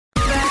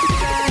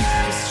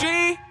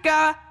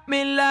got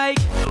me like.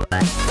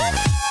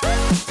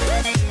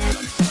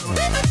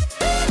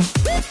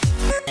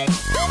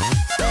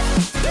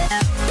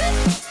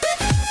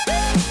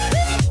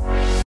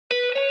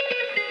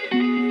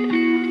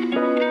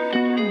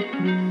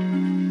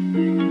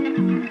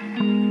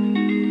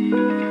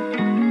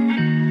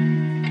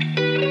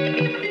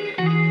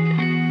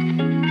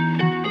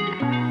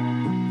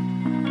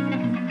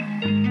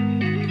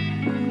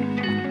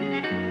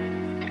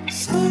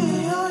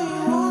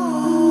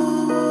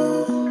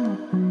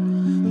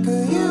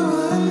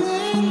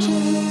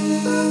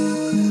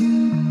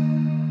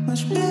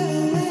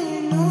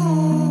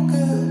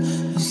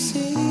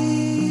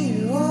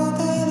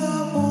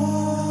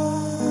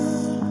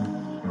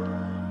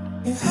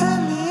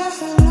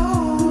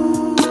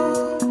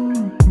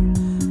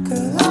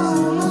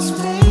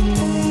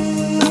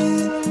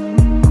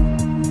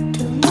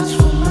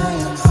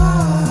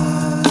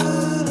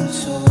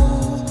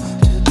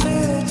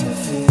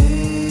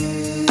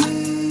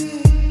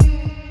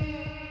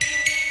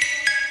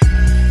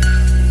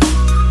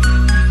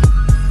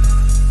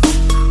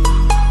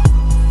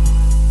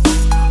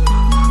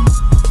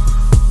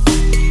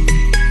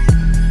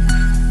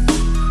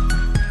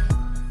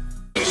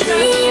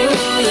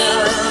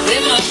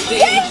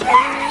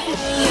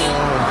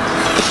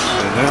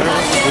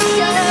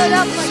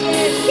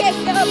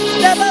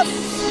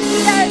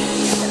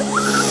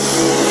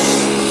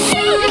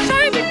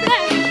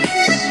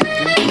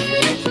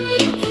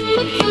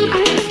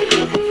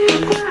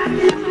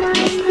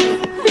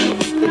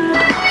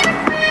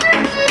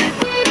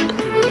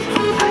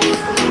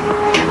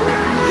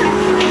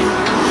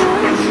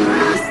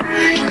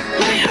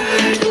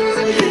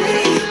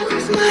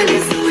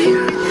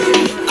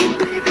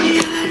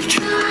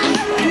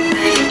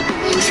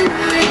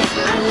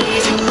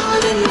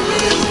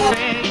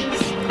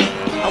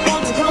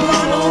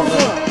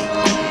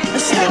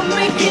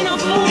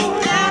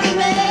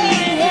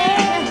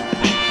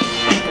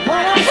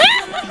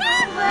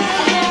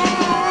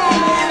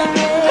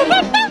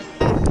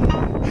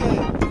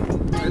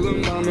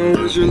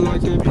 Would you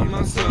like to be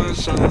my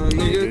sunshine?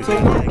 Nigga,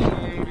 take my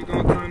time, we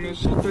gon' turn this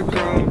shit to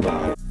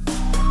combat.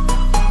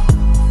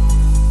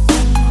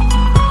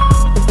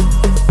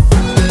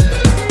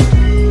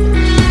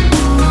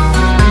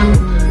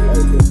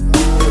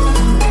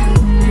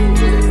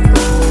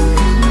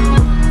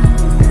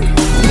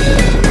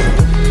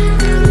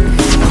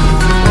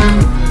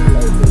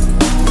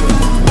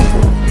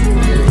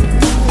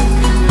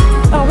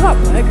 Oh, that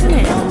worked,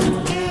 didn't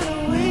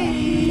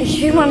it?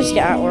 You managed to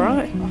get out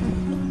alright.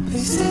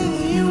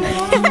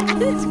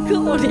 It's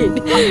recording.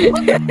 Here.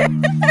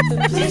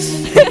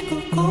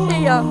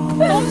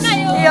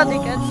 Here,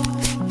 Dickens.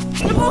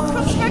 The more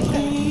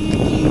cross-factor.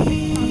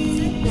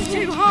 It's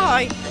too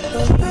high.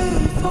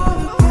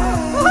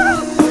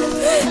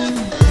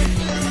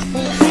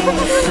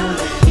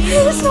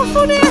 It's not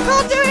funny, I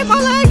can't do it, my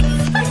leg.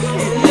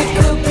 It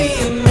could be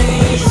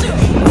amazing.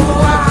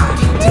 Oh, I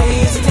can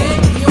taste it.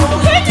 You're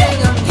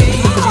getting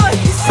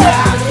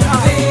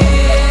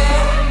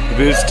The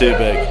boot's too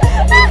big.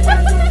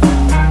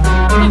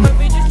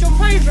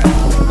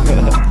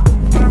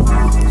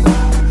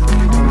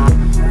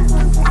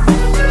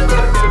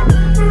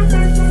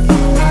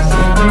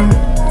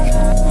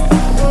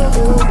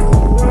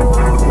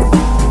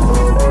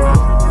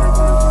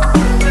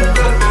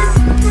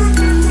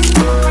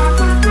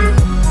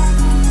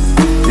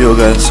 Yo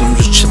guys, I'm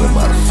just chilling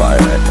by the fire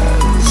right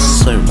now.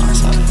 It's so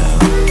nice out here.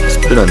 It's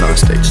been a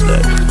nice day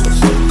today.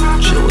 So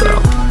chilled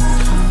out.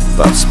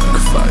 About to smoke a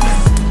fag.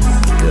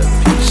 Yeah,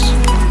 peace.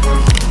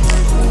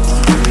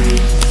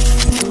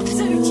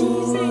 So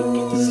cheesy.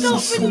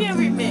 Stop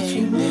videoing me.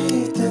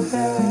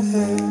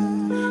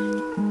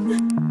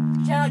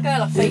 Tell that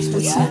girl on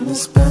Facebook, yeah?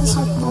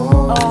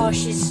 Oh,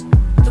 she's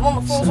the one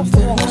that falls off the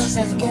wall. She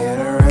says,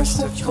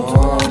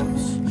 oh,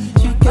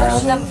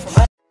 she's never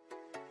from